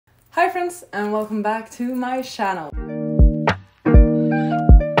Hi friends, and welcome back to my channel.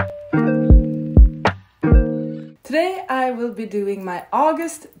 Today I will be doing my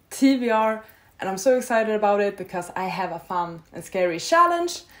August TBR, and I'm so excited about it because I have a fun and scary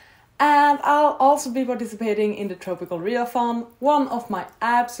challenge, and I'll also be participating in the Tropeical Readathon, one of my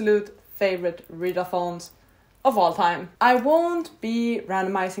absolute favorite readathons of all time. I won't be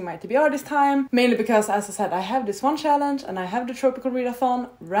randomizing my TBR this time, mainly because, as I said, I have this one challenge and I have the Tropeical Readathon.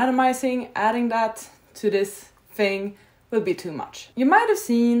 Randomizing, adding that to this thing will be too much. You might have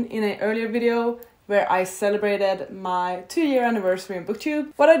seen in an earlier video where I celebrated my 2-year anniversary in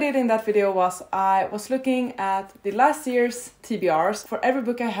BookTube. What I did in that video was I was looking at the last year's TBRs. For every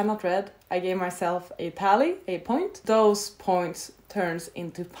book I had not read, I gave myself a tally, a point. Those points turns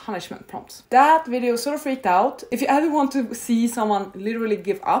into punishment prompts. That video sort of freaked out. If you ever want to see someone literally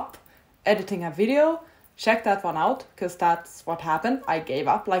give up editing a video, check that one out, because that's what happened. I gave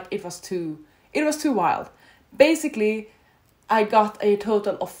up. Like, it was too wild. Basically, I got a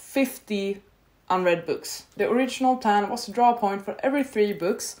total of 50 unread books. The original plan was to draw a point for every 3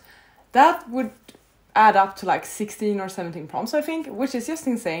 books. That would add up to like 16 or 17 prompts, I think, which is just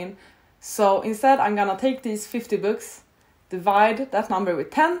insane. So instead, I'm gonna take these 50 books, divide that number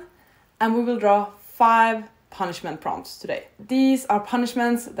with 10, and we will draw 5 punishment prompts today. These are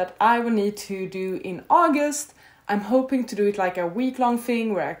punishments that I will need to do in August. I'm hoping to do it like a week-long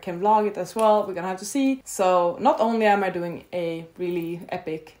thing where I can vlog it as well. We're gonna have to see. So not only am I doing a really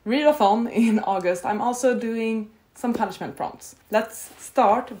epic readathon in August, I'm also doing some punishment prompts. Let's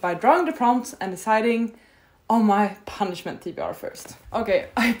start by drawing the prompts and deciding on my punishment TBR first. Okay,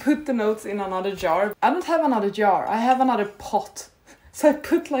 I put the notes in another jar. I don't have another jar, I have another pot. So I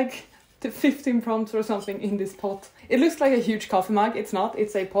put like the 15 prompts or something in this pot. It looks like a huge coffee mug. It's not,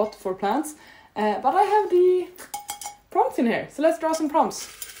 it's a pot for plants. But I have the prompts in here, so let's draw some prompts.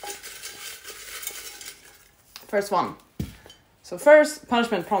 First one. So first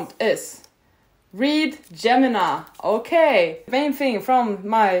punishment prompt is read Gemina. Okay. The main thing from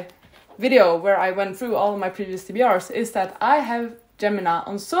my video where I went through all of my previous TBRs is that I have Gemina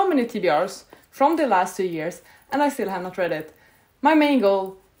on so many TBRs from the last 2 years and I still have not read it. My main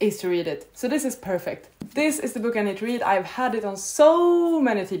goal is to read it, so this is perfect. This is the book I need to read. I've had it on so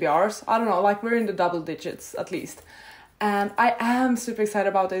many TBRs. I don't know, like we're in the double digits at least. And I am super excited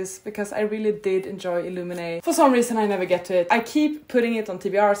about this because I really did enjoy Illuminate. For some reason I never get to it. I keep putting it on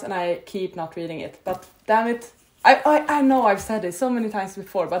TBRs and I keep not reading it. But damn it, I know I've said it so many times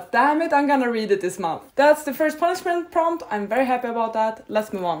before, but damn it, I'm gonna read it this month. That's the first punishment prompt. I'm very happy about that.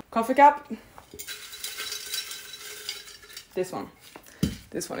 Let's move on. Coffee cup. This one.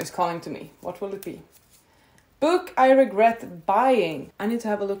 This one is calling to me. What will it be? Book I regret buying. I need to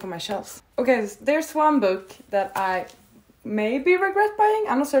have a look on my shelves. Okay, there's one book that I maybe regret buying.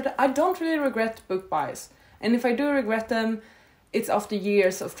 I'm not certain. I don't really regret book buys. And if I do regret them, it's after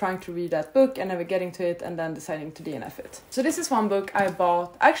years of trying to read that book and never getting to it and then deciding to DNF it. So this is one book I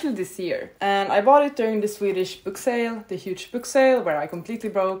bought actually this year. And I bought it during the Swedish book sale, the huge book sale, where I completely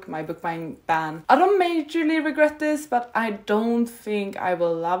broke my book buying ban. I don't majorly regret this, but I don't think I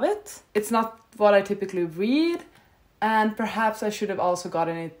will love it. It's not what I typically read, and perhaps I should have also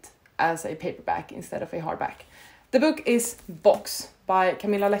gotten it as a paperback instead of a hardback. The book is Box by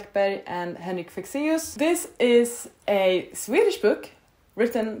Camilla Läckberg and Henrik Fexeus. This is a Swedish book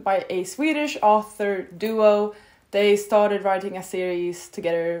written by a Swedish author duo. They started writing a series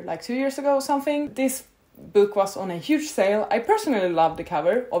together like 2 years ago or something. This book was on a huge sale. I personally love the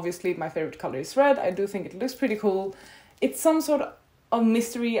cover. Obviously my favorite color is red. I do think it looks pretty cool. It's some sort of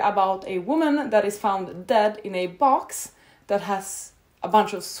mystery about a woman that is found dead in a box that has a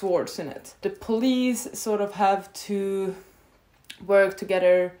bunch of swords in it. The police sort of have to work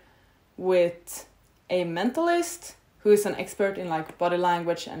together with a mentalist who is an expert in like body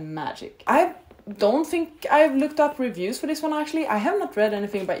language and magic. I don't think I've looked up reviews for this one actually. I have not read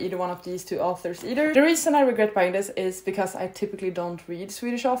anything by either one of these two authors either. The reason I regret buying this is because I typically don't read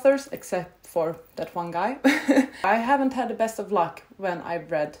Swedish authors except for that one guy. I haven't had the best of luck when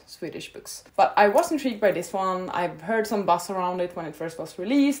I've read Swedish books. But I was intrigued by this one. I've heard some buzz around it when it first was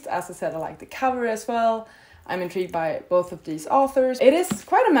released. As I said, I like the cover as well. I'm intrigued by both of these authors. It is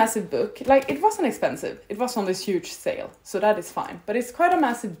quite a massive book. Like, it wasn't expensive. It was on this huge sale, so that is fine. But it's quite a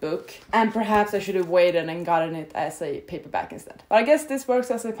massive book, and perhaps I should have waited and gotten it as a paperback instead. But I guess this works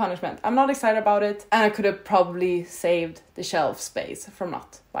as a punishment. I'm not excited about it, and I could have probably saved the shelf space from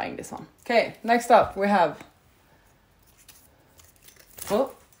not buying this one. Okay, next up we have...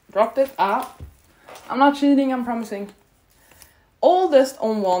 Oh, dropped it. I'm not cheating, I'm promising. Oldest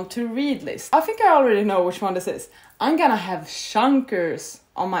on want to read list. I think I already know which one this is. I'm gonna have chunkers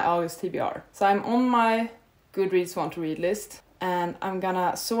on my August TBR. So I'm on my Goodreads want to read list, and I'm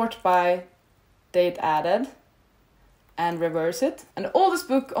gonna sort by date added and reverse it. And the oldest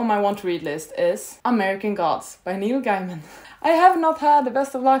book on my want to read list is American Gods by Neil Gaiman. I have not had the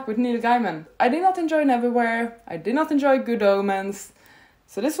best of luck with Neil Gaiman. I did not enjoy Neverwhere, I did not enjoy Good Omens,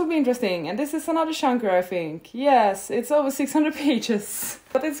 so this will be interesting. And this is another chunker, I think. Yes, it's over 600 pages.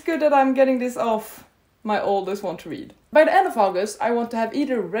 But it's good that I'm getting this off my oldest want to read. By the end of August, I want to have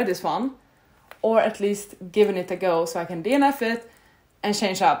either read this one or at least given it a go so I can DNF it and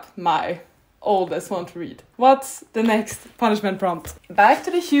change up my oldest want to read. What's the next punishment prompt? Back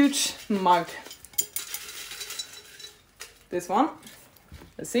to the huge mug. This one.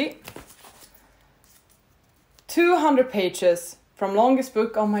 Let's see. 200 pages from longest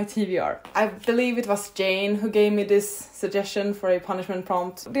book on my TBR. I believe it was Jane who gave me this suggestion for a punishment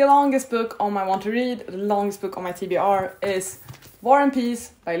prompt. The longest book on my want to read, the longest book on my TBR is War and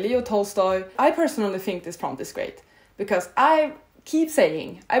Peace by Leo Tolstoy. I personally think this prompt is great because I've been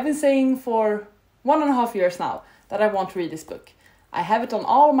saying for 1.5 years now that I want to read this book. I have it on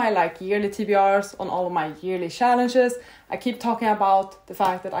all of my yearly TBRs, on all of my yearly challenges. I keep talking about the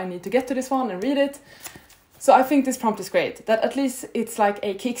fact that I need to get to this one and read it. So I think this prompt is great, that at least it's like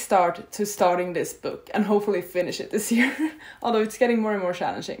a kickstart to starting this book and hopefully finish it this year, although it's getting more and more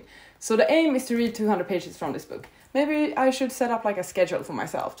challenging. So the aim is to read 200 pages from this book. Maybe I should set up a schedule for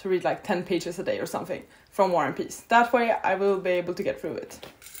myself to read 10 pages a day or something from War and Peace. That way I will be able to get through it.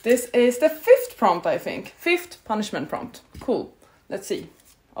 This is the 5th prompt, I think. 5th punishment prompt. Cool. Let's see.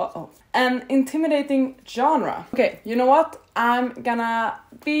 An intimidating genre. Okay, you know what? I'm gonna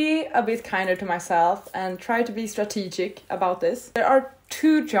be a bit kinder to myself and try to be strategic about this. There are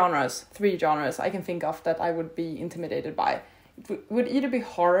 3 genres I can think of that I would be intimidated by. It would either be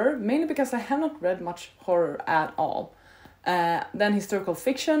horror, mainly because I have not read much horror at all. Then historical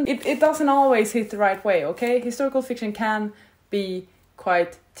fiction. It doesn't always hit the right way, okay? Historical fiction can be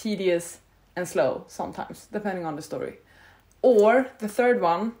quite tedious and slow sometimes, depending on the story. Or the 3rd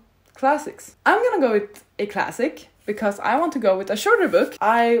one, classics. I'm gonna go with a classic because I want to go with a shorter book.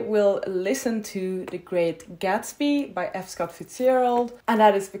 I will listen to The Great Gatsby by F. Scott Fitzgerald, and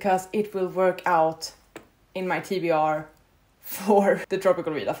that is because it will work out in my TBR for the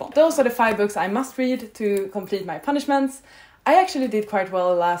Tropeical Readathon. Those are the 5 books I must read to complete my punishments. I actually did quite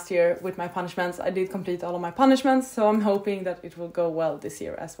well last year with my punishments. I did complete all of my punishments, so I'm hoping that it will go well this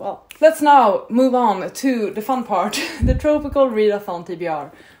year as well. Let's now move on to the fun part, the Tropeical Readathon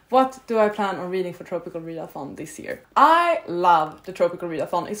TBR. What do I plan on reading for Tropeical Readathon this year? I love the Tropeical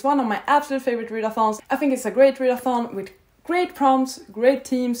Readathon. It's one of my absolute favorite readathons. I think it's a great readathon with great prompts, great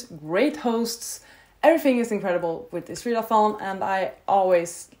teams, great hosts. Everything is incredible with this readathon, and I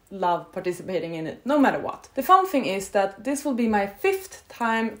always love participating in it, no matter what. The fun thing is that this will be my 5th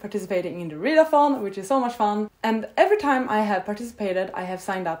time participating in the readathon, which is so much fun. And every time I have participated, I have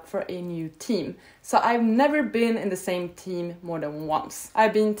signed up for a new team. So I've never been in the same team more than once.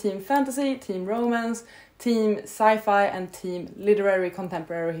 I've been team fantasy, team romance, team sci-fi, and team literary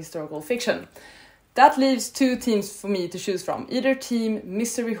contemporary historical fiction. That leaves 2 teams for me to choose from, either team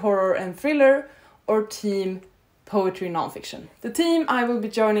mystery, horror, and thriller, or team poetry nonfiction. The team I will be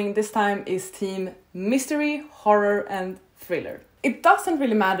joining this time is team mystery, horror, and thriller. It doesn't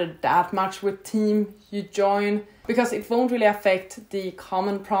really matter that much what team you join because it won't really affect the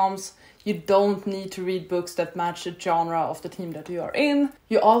common prompts. You don't need to read books that match the genre of the team that you are in.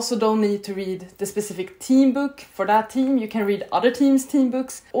 You also don't need to read the specific team book for that team. You can read other teams' team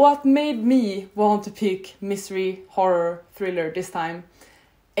books. What made me want to pick mystery, horror, thriller this time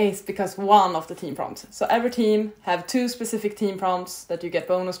is because one of the team prompts. So every team have 2 specific team prompts that you get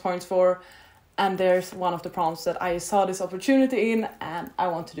bonus points for, and there's one of the prompts that I saw this opportunity in and I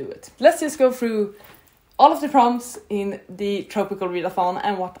want to do it. Let's just go through all of the prompts in the Tropeical Readathon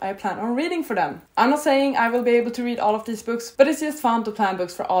and what I plan on reading for them. I'm not saying I will be able to read all of these books, but it's just fun to plan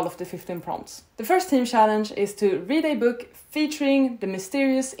books for all of the 15 prompts. The first team challenge is to read a book featuring the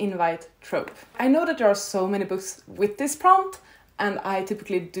mysterious invite trope. I know that there are so many books with this prompt, and I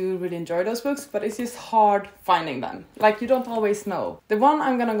typically do really enjoy those books, but it's just hard finding them. You don't always know. The one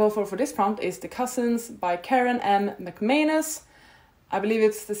I'm gonna go for this prompt is The Cousins by Karen M. McManus. I believe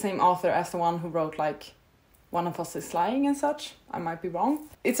it's the same author as the one who wrote One of Us is Lying and such. I might be wrong.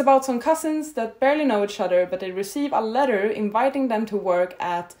 It's about some cousins that barely know each other, but they receive a letter inviting them to work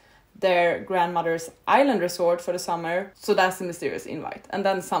at their grandmother's island resort for the summer. So that's the mysterious invite. And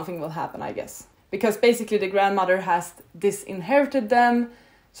then something will happen, I guess. Because basically the grandmother has disinherited them,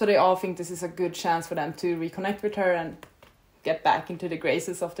 so they all think this is a good chance for them to reconnect with her and get back into the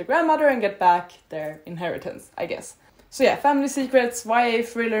graces of the grandmother and get back their inheritance, I guess. So yeah, family secrets, YA,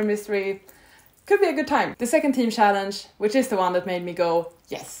 thriller, mystery, could be a good time. The second team challenge, which is the one that made me go,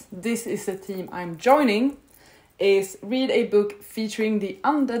 yes, this is the team I'm joining, is read a book featuring the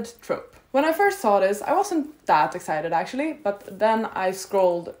undead trope. When I first saw this, I wasn't that excited actually, but then I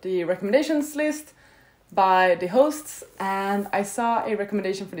scrolled the recommendations list by the hosts and I saw a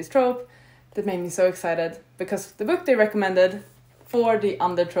recommendation for this trope that made me so excited because the book they recommended for the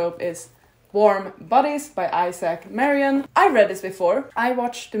undead trope is Warm Bodies by Isaac Marion. I read this before. I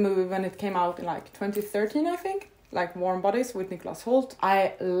watched the movie when it came out in like 2013, I think. Like Warm Bodies with Nicholas Hoult.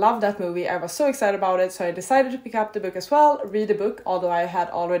 I love that movie. I was so excited about it, so I decided to pick up the book as well, read the book, although I had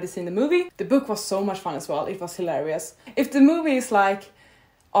already seen the movie. The book was so much fun as well. It was hilarious. If the movie is like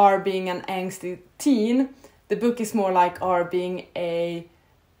R being an angsty teen, the book is more like R being a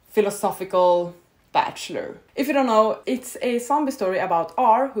philosophical bachelor. If you don't know, it's a zombie story about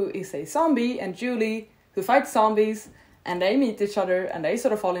R, who is a zombie, and Julie, who fights zombies, and they meet each other and they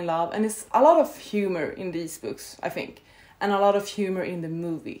sort of fall in love, and it's a lot of humor in these books, I think, and a lot of humor in the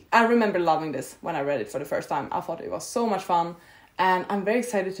movie. I remember loving this when I read it for the first time. I thought it was so much fun, and I'm very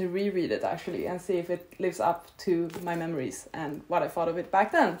excited to reread it actually and see if it lives up to my memories and what I thought of it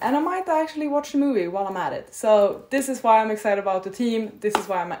back then. And I might actually watch the movie while I'm at it. So this is why I'm excited about the team. This is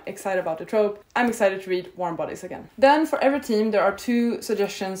why I'm excited about the trope. I'm excited to read Warm Bodies again. Then for every team there are 2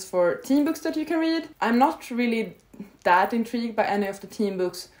 suggestions for teen books that you can read. I'm not really that intrigued by any of the teen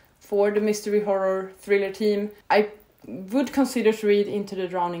books for the mystery horror thriller team. I would consider to read Into the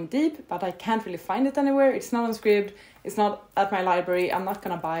Drowning Deep, but I can't really find it anywhere. It's not on Scribd, it's not at my library, I'm not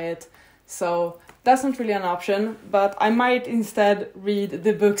gonna buy it, so that's not really an option, but I might instead read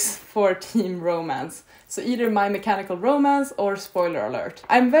the books for team romance. So either My Mechanical Romance or Spoiler Alert.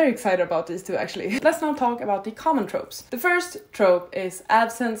 I'm very excited about these 2 actually. Let's now talk about the common tropes. The first trope is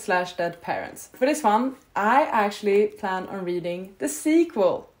absent/dead parents. For this one, I actually plan on reading the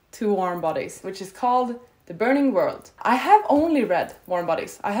sequel to Warm Bodies, which is called The Burning World. I have only read Warm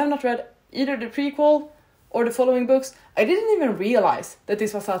Bodies. I have not read either the prequel or the following books. I didn't even realize that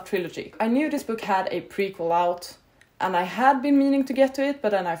this was a trilogy. I knew this book had a prequel out, and I had been meaning to get to it,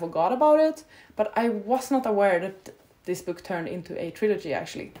 but then I forgot about it. But I was not aware that this book turned into a trilogy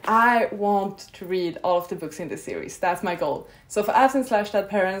actually. I want to read all of the books in this series. That's my goal. So for absent/dead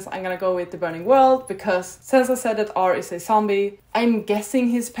parents, I'm gonna go with The Burning World because since I said that R is a zombie, I'm guessing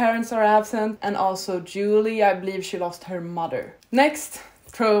his parents are absent, and also Julie, I believe she lost her mother. Next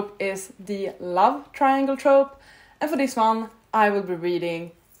trope is the love triangle trope, and for this one I will be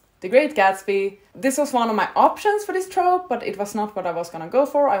reading The Great Gatsby. This was one of my options for this trope, but it was not what I was gonna go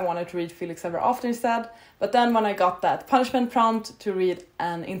for. I wanted to read Felix Ever After instead, but then when I got that punishment prompt to read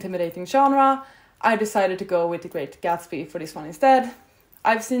an intimidating genre, I decided to go with The Great Gatsby for this one instead.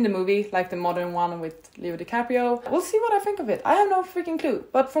 I've seen the movie, like the modern one with Leo DiCaprio. We'll see what I think of it. I have no freaking clue,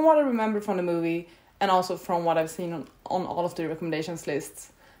 but from what I remember from the movie, and also from what I've seen on all of the recommendations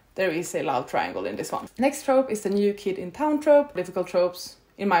lists, there is a love triangle in this one. Next trope is the new kid in town trope. Difficult tropes,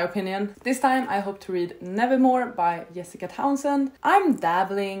 in my opinion. This time I hope to read Nevermore by Jessica Townsend. I'm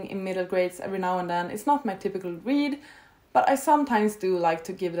dabbling in middle grades every now and then. It's not my typical read, but I sometimes do like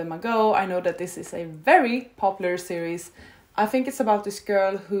to give them a go. I know that this is a very popular series. I think it's about this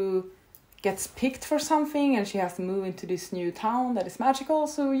girl who gets picked for something and she has to move into this new town that is magical.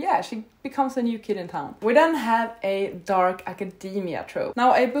 So yeah, she becomes a new kid in town. We then have a dark academia trope.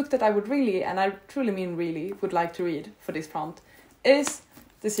 Now a book that I would really, and I truly mean really, would like to read for this prompt is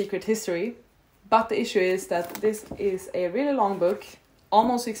The Secret History. But the issue is that this is a really long book,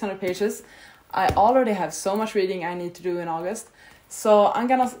 almost 600 pages. I already have so much reading I need to do in August. So I'm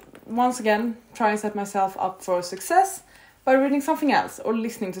gonna once again try and set myself up for success by reading something else or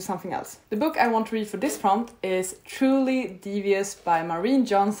listening to something else. The book I want to read for this prompt is Truly Devious by Maureen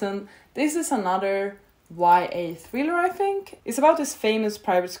Johnson. This is another YA thriller, I think. It's about this famous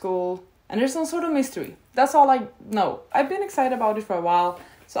private school and there's some sort of mystery. That's all I know. I've been excited about it for a while,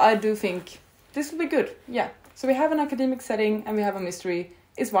 so I do think this will be good. Yeah. So we have an academic setting and we have a mystery.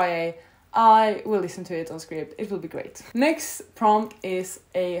 It's YA. I will listen to it on Scribd. It will be great. Next prompt is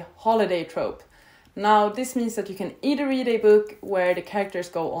a holiday trope. Now, this means that you can either read a book where the characters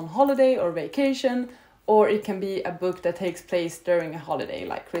go on holiday or vacation, or it can be a book that takes place during a holiday,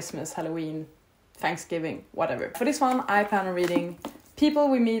 like Christmas, Halloween, Thanksgiving, whatever. For this one, I plan on reading People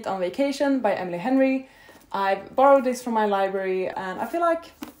We Meet on Vacation by Emily Henry. I've borrowed this from my library, and I feel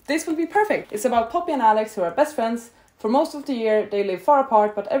like this will be perfect. It's about Poppy and Alex, who are best friends. For most of the year, they live far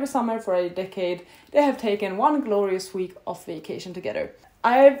apart, but every summer for a decade, they have taken one glorious week of vacation together.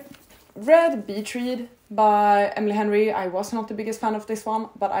 I've read Beach Read by Emily Henry. I was not the biggest fan of this one,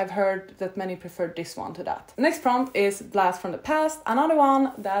 but I've heard that many preferred this one to that. The next prompt is Blast from the Past, another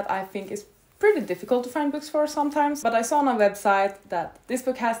one that I think is pretty difficult to find books for sometimes, but I saw on a website that this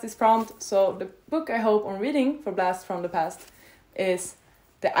book has this prompt, so the book I hope on reading for Blast from the Past is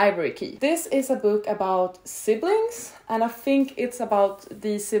The Ivory Key. This is a book about siblings, and I think it's about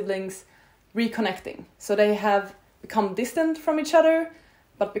these siblings reconnecting. So they have become distant from each other,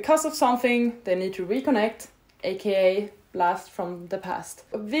 but because of something, they need to reconnect, aka Blast from the Past.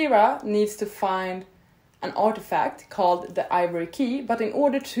 Vera needs to find an artifact called the Ivory Key, but in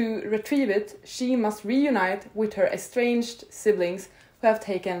order to retrieve it, she must reunite with her estranged siblings who have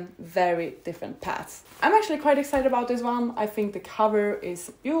taken very different paths. I'm actually quite excited about this one. I think the cover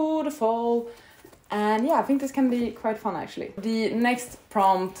is beautiful. And yeah, I think this can be quite fun actually. The next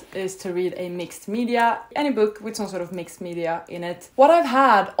prompt is to read a mixed media, any book with some sort of mixed media in it. What I've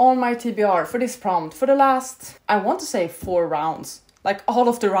had on my TBR for this prompt for the last, I want to say 4 rounds. Like all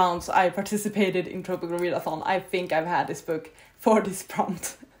of the rounds I participated in Tropeical Readathon, I think I've had this book for this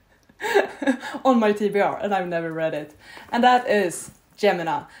prompt on my TBR and I've never read it. And that is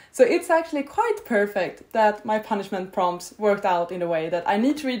Gemina. So it's actually quite perfect that my punishment prompts worked out in a way that I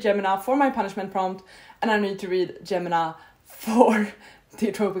need to read Gemina for my punishment prompt and I need to read Gemina for the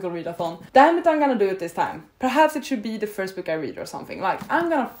Tropeical Readathon. Damn it, I'm gonna do it this time. Perhaps it should be the first book I read or something. Like, I'm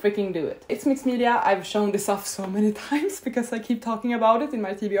gonna freaking do it. It's mixed media. I've shown this off so many times because I keep talking about it in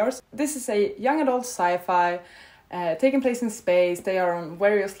my TBRs. This is a young adult sci-fi taking place in space. They are on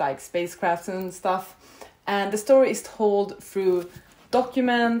various like spacecrafts and stuff. And the story is told through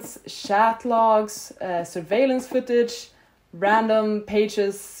documents, chat logs, surveillance footage, random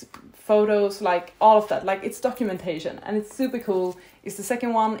pages, photos, like all of that. Like, it's documentation and it's super cool. It's the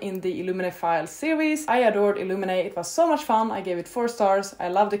second one in the Illuminae Files series. I adored Illuminae. It was so much fun. I gave it 4 stars. I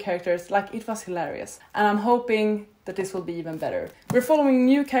love the characters. Like, it was hilarious. And I'm hoping that this will be even better. We're following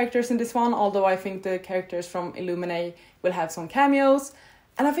new characters in this one, although I think the characters from Illuminae will have some cameos.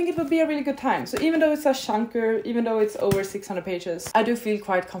 And I think it will be a really good time. So even though it's a chunker, even though it's over 600 pages, I do feel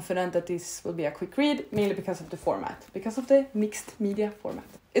quite confident that this will be a quick read, mainly because of the format, because of the mixed media format.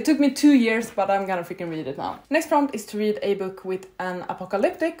 It took me 2 years, but I'm gonna freaking read it now. Next prompt is to read a book with an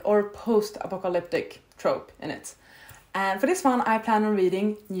apocalyptic or post-apocalyptic trope in it. And for this one, I plan on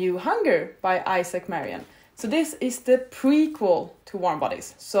reading New Hunger by Isaac Marion. So this is the prequel to Warm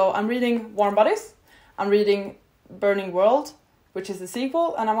Bodies. So I'm reading Warm Bodies, I'm reading Burning World, which is the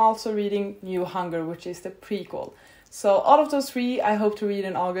sequel, and I'm also reading New Hunger, which is the prequel. So out of those 3, I hope to read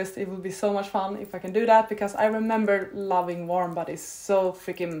in August. It will be so much fun if I can do that, because I remember loving Warm Bodies so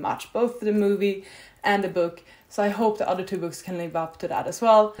freaking much, both the movie and the book. So I hope the other 2 books can live up to that as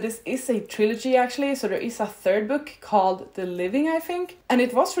well. This is a trilogy actually, so there is a 3rd book called The Living, I think. And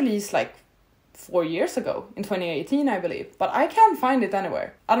it was released like 4 years ago, in 2018 I believe, but I can't find it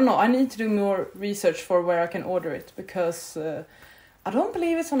anywhere. I don't know, I need to do more research for where I can order it, because I don't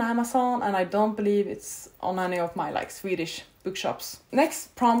believe it's on Amazon and I don't believe it's on any of my like Swedish bookshops.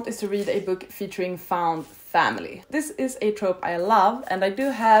 Next prompt is to read a book featuring found family. This is a trope I love, and I do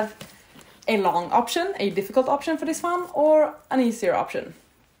have a long option, a difficult option for this one, or an easier option.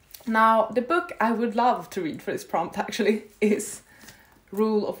 Now, the book I would love to read for this prompt actually is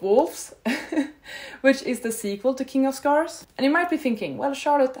Rule of Wolves, which is the sequel to King of Scars. And you might be thinking, well,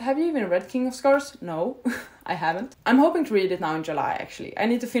 Charlotte, have you even read King of Scars? No, I haven't. I'm hoping to read it now in July, actually. I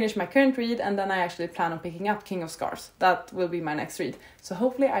need to finish my current read, and then I actually plan on picking up King of Scars. That will be my next read. So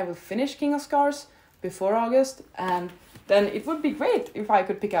hopefully I will finish King of Scars before August, and then it would be great if I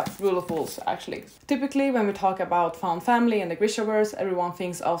could pick up Rule of Wolves, actually. Typically, when we talk about found family and the Grishaverse, everyone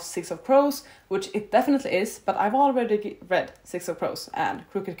thinks of Six of Crows, which it definitely is, but I've already read Six of Crows and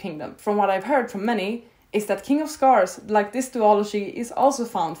Crooked Kingdom. From what I've heard from many, is that King of Scars, like this duology, is also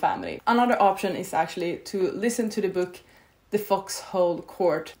found family. Another option is actually to listen to the book The Foxhole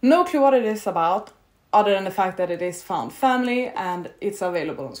Court. No clue what it is about, other than the fact that it is found family and it's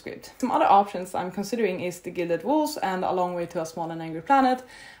available on Scribd. Some other options I'm considering is The Gilded Wolves and A Long Way to a Small and Angry Planet,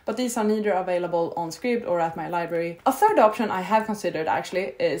 but these are neither available on Scribd or at my library. A third option I have considered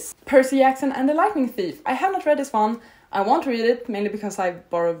actually is Percy Jackson and the Lightning Thief. I have not read this one. I want to read it, mainly because I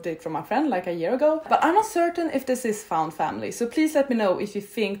borrowed it from a friend like a year ago, but I'm not certain if this is found family, so please let me know if you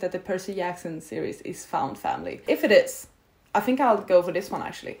think that the Percy Jackson series is found family. If it is, I think I'll go for this one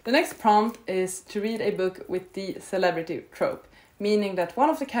actually. The next prompt is to read a book with the celebrity trope, meaning that one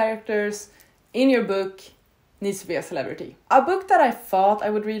of the characters in your book needs to be a celebrity. A book that I thought I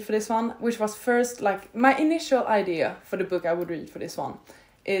would read for this one, which was first like my initial idea for the book I would read for this one,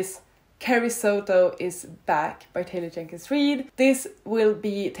 is Carrie Soto is Back by Taylor Jenkins Reid. This will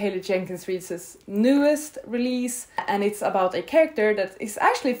be Taylor Jenkins Reid's newest release, and it's about a character that is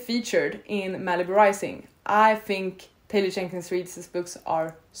actually featured in Malibu Rising. I think Taylor Jenkins Reid's books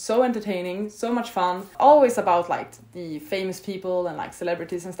are so entertaining, so much fun, always about like the famous people and like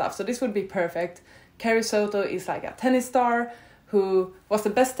celebrities and stuff, so this would be perfect. Carrie Soto is like a tennis star who was the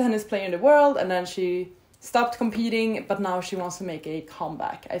best tennis player in the world, and then she stopped competing, but now she wants to make a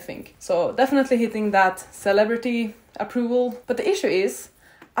comeback, I think. So definitely hitting that celebrity approval. But the issue is,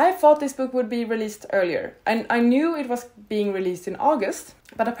 I thought this book would be released earlier. And I knew it was being released in August,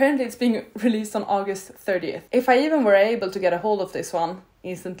 but apparently it's being released on August 30th. If I even were able to get a hold of this one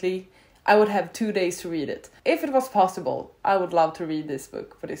instantly, I would have 2 days to read it. If it was possible, I would love to read this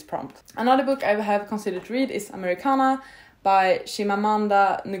book for this prompt. Another book I have considered to read is Americana by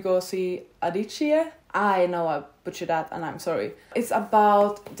Chimamanda Ngozi Adichie. I know I butchered that and I'm sorry. It's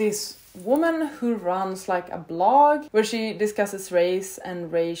about this woman who runs like a blog where she discusses race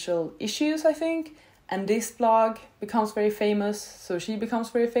and racial issues, I think. And this blog becomes very famous, so she becomes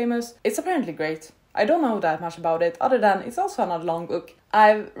very famous. It's apparently great. I don't know that much about it, other than it's also not a long book.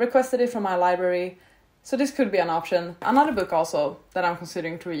 I've requested it from my library, so this could be an option. Another book also that I'm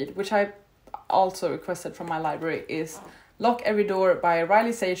considering to read, which I also requested from my library, is Lock Every Door by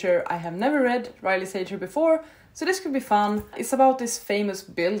Riley Sager. I have never read Riley Sager before, so this could be fun. It's about this famous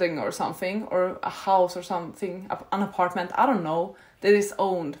building or something, or a house or something, an apartment, I don't know, that is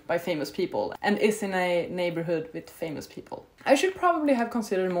owned by famous people and is in a neighborhood with famous people. I should probably have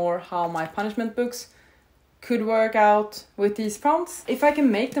considered more how my punishment books could work out with these prompts. If I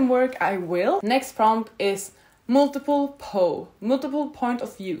can make them work, I will. Next prompt is multiple point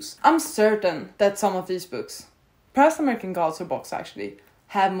of views. I'm certain that some of these books, perhaps American Gods or Box actually,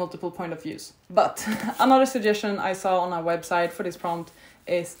 have multiple point of views. But another suggestion I saw on our website for this prompt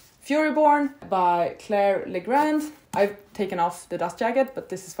is Furyborn by Claire Legrand. I've taken off the dust jacket, but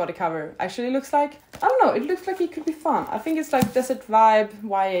this is what the cover actually looks like. I don't know, it looks like it could be fun. I think it's like desert vibe,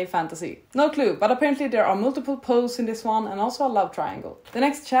 YA fantasy. No clue, but apparently there are multiple poses in this one and also a love triangle. The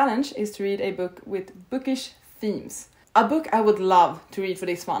next challenge is to read a book with bookish themes. A book I would love to read for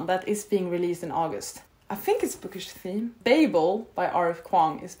this one that is being released in August. I think it's bookish theme. Babel by R.F.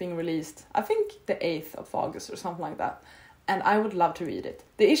 Kuang is being released, I think the 8th of August or something like that. And I would love to read it.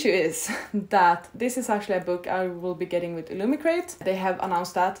 The issue is that this is actually a book I will be getting with Illumicrate. They have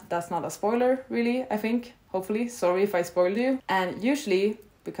announced that. That's not a spoiler, really, I think. Hopefully. Sorry if I spoiled you. And usually,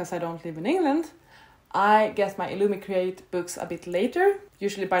 because I don't live in England, I get my Illumicrate books a bit later,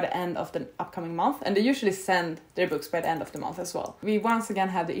 usually by the end of the upcoming month. And they usually send their books by the end of the month as well. We once again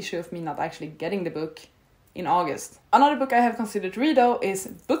have the issue of me not actually getting the book in August. Another book I have considered to read though is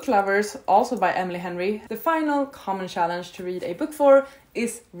Book Lovers, also by Emily Henry. The final common challenge to read a book for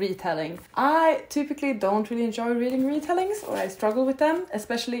is retelling. I typically don't really enjoy reading retellings, or I struggle with them,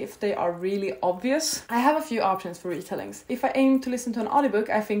 especially if they are really obvious. I have a few options for retellings. If I aim to listen to an audiobook,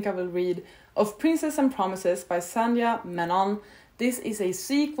 I think I will read Of Princes and Promises by Sandhya Menon. This is a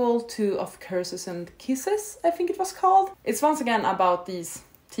sequel to Of Curses and Kisses, I think it was called. It's once again about these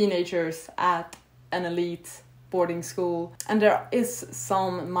teenagers at an elite boarding school, and there is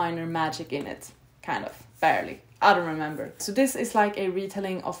some minor magic in it, kind of, barely. I don't remember. So this is like a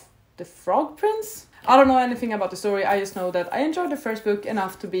retelling of The Frog Prince. I don't know anything about the story, I just know that I enjoyed the first book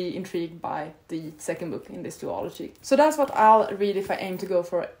enough to be intrigued by the second book in this duology. So that's what I'll read if I aim to go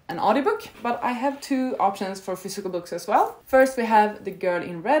for an audiobook, but I have two options for physical books as well. First we have The Girl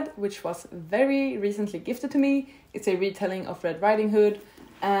in Red, which was very recently gifted to me. It's a retelling of Red Riding Hood.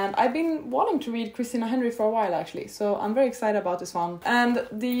 And I've been wanting to read Christina Henry for a while actually, so I'm very excited about this one. And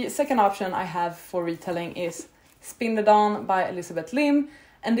the second option I have for retelling is Spin the Dawn by Elizabeth Lim.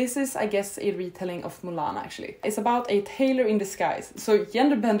 And this is, I guess, a retelling of Mulan actually. It's about a tailor in disguise, so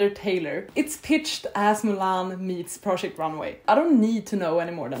genderbender tailor. It's pitched as Mulan meets Project Runway. I don't need to know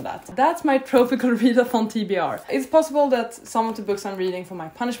any more than that. That's my Tropeical Readathon TBR. It's possible that some of the books I'm reading for my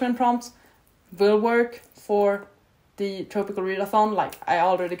punishment prompts will work for the Tropeical Readathon. Like, I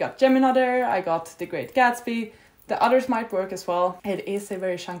already got Gemini there, I got The Great Gatsby. The others might work as well. It is a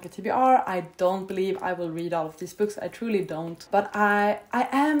very chunky TBR. I don't believe I will read all of these books. I truly don't. But I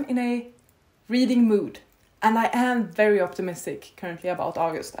am in a reading mood. And I am very optimistic currently about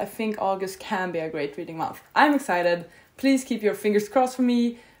August. I think August can be a great reading month. I'm excited. Please keep your fingers crossed for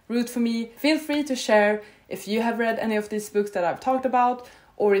me. Root for me. Feel free to share if you have read any of these books that I've talked about,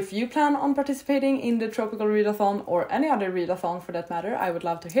 or if you plan on participating in the Tropeical Readathon or any other readathon for that matter. I would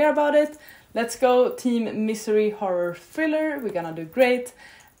love to hear about it. Let's go Team Mystery Horror Thriller. We're gonna do great.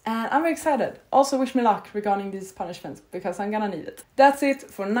 And I'm very excited. Also wish me luck regarding these punishments, because I'm gonna need it. That's it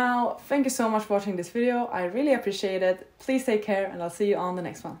for now. Thank you so much for watching this video. I really appreciate it. Please take care, and I'll see you on the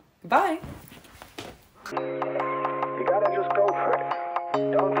next one. Bye! You gotta just go for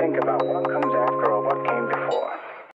it. Don't think about what comes